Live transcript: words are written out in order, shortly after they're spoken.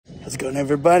How's it going,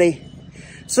 everybody?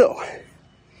 So,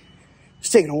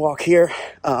 just taking a walk here.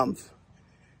 I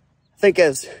think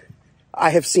as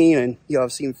I have seen, and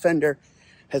I've seen Fender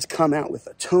has come out with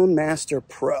a Tone Master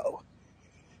Pro.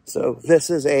 So this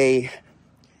is a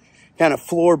kind of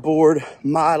floorboard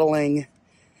modeling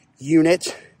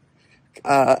unit,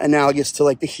 analogous to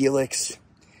like the Helix,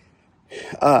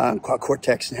 Quad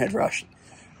Cortex, and Head Rush,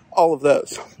 all of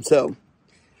those. So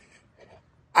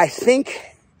I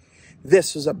think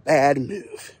this was a bad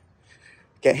move.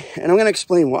 Okay, and I'm going to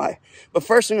explain why. But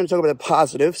first, I'm going to talk about the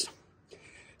positives.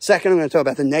 Second, I'm going to talk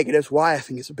about the negatives, why I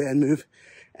think it's a bad move.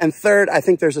 And third, I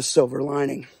think there's a silver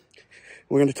lining.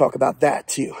 We're going to talk about that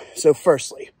too. So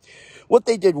firstly, what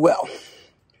they did well.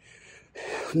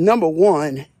 Number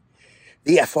one,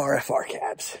 the FR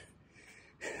cabs.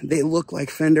 They look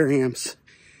like Fender amps.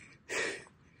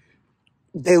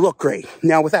 They look great.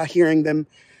 Now, without hearing them,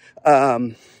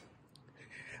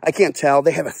 I can't tell.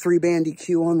 They have a 3-band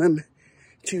EQ on them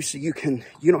too, so you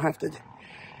don't have to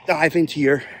dive into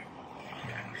your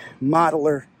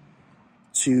modeler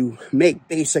to make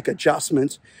basic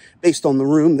adjustments based on the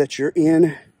room that you're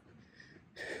in.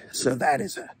 So that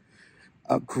is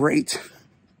a great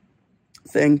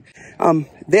thing.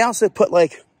 They also put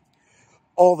like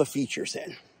all the features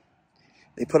in.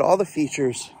 They put all the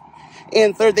features.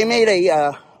 And third, they made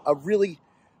a really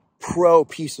pro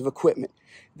piece of equipment.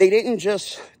 They didn't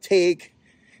just take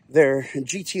their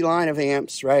GT line of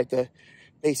amps, right? The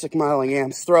basic modeling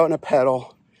amps, throw in a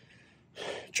pedal,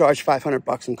 charge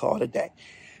 $500 and call it a day.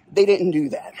 They didn't do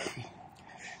that.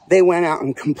 They went out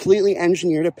and completely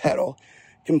engineered a pedal,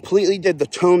 completely did the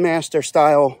Tone Master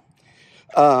style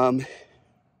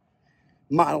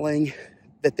modeling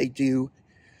that they do,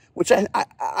 which I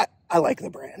like the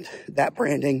brand, that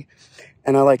branding,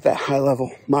 and I like that high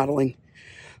level modeling.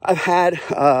 I've had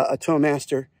a Tone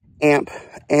Master amp,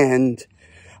 and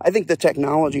I think the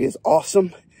technology is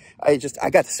awesome. I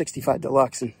got the 65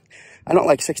 Deluxe, and I don't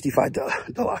like 65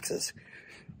 Deluxes,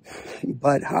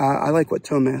 but I like what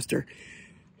Tone Master,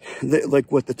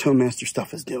 what the Tone Master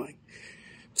stuff is doing.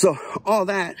 So all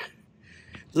that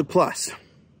is a plus.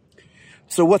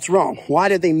 So what's wrong? Why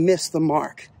did they miss the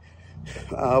mark?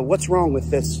 What's wrong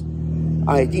with this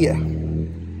idea?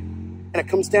 And it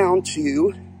comes down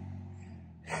to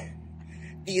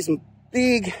these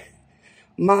big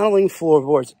modeling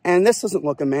floorboards. And this doesn't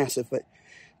look massive, but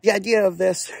the idea of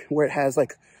this, where it has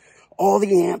like all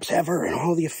the amps ever and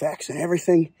all the effects and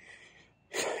everything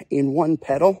in one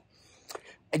pedal,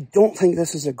 I don't think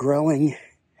this is a growing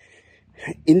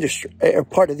industry or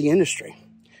part of the industry.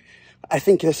 I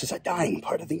think this is a dying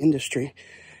part of the industry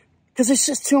because it's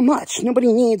just too much.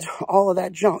 Nobody needs all of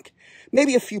that junk.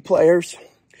 Maybe a few players.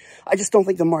 I just don't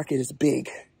think the market is big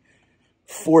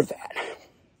for that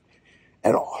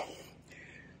at all.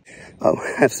 Oh,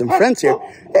 I have some friends here.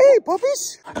 Hey,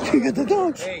 puppies! You got the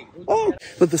dogs. Oh,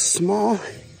 but the small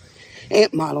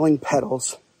amp modeling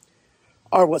pedals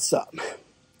are what's up.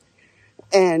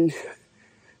 And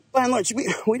by and large,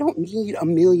 we don't need a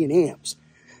million amps.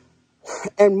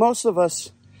 And most of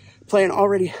us playing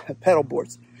already have pedal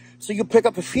boards. So you'll pick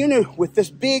up a few new, with this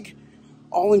big,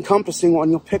 all-encompassing one,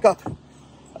 you'll pick up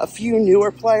a few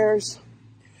newer players.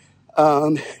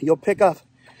 You'll pick up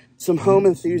some home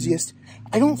enthusiasts.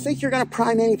 I don't think you're going to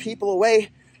pry many people away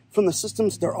from the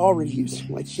systems they're already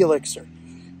using, like Helix or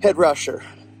Head Rush or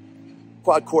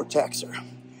Quad Cortex or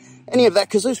any of that,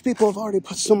 because those people have already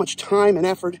put so much time and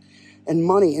effort and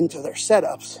money into their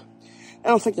setups. I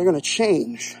don't think they're going to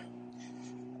change.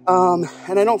 And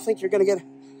I don't think you're going to get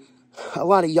a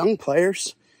lot of young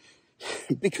players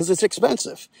because it's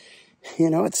expensive. You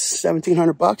know, it's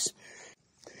 $1,700.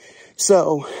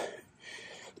 So,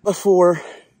 but for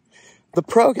the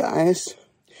pro guys,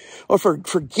 or for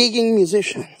gigging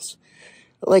musicians,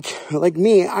 like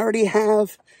me, I already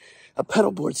have a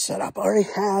pedal board set up. I already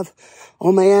have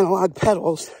all my analog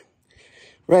pedals,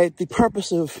 right? The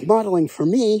purpose of modeling for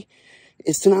me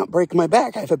is to not break my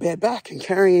back. I have a bad back, and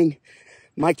carrying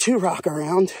my 2-rock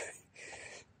around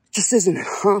just isn't an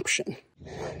option.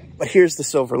 But here's the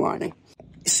silver lining.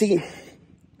 See,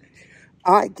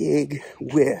 I gig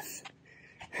with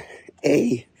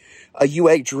a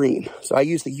UA Dream. So I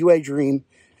use the UA Dream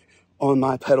on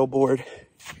my pedal board,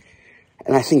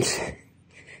 and I think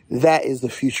that is the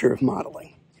future of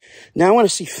modeling. Now I want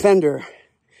to see Fender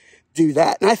do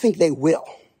that, and I think they will.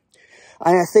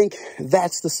 I think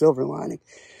that's the silver lining.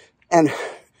 And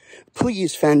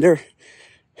please, Fender,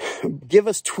 give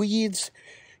us tweeds,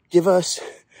 give us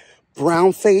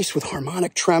brown face with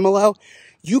harmonic tremolo.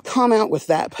 You come out with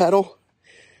that pedal,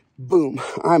 boom,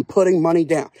 I'm putting money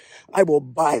down. I will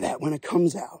buy that when it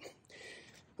comes out.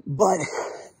 But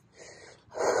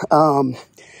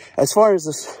As far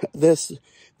as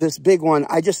this big one,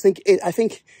 I think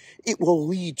it will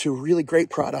lead to really great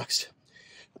products.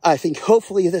 I think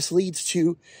hopefully this leads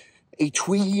to a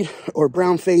tweed or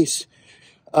brown face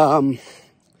Toolmaster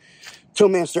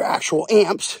actual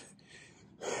amps,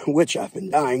 which I've been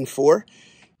dying for.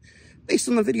 Based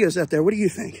on the videos out there, what do you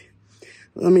think?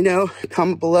 Let me know.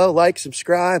 Comment below, like,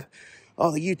 subscribe,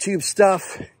 all the YouTube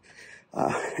stuff.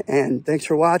 And thanks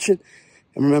for watching.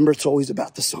 And remember, it's always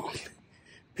about the song.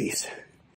 Peace.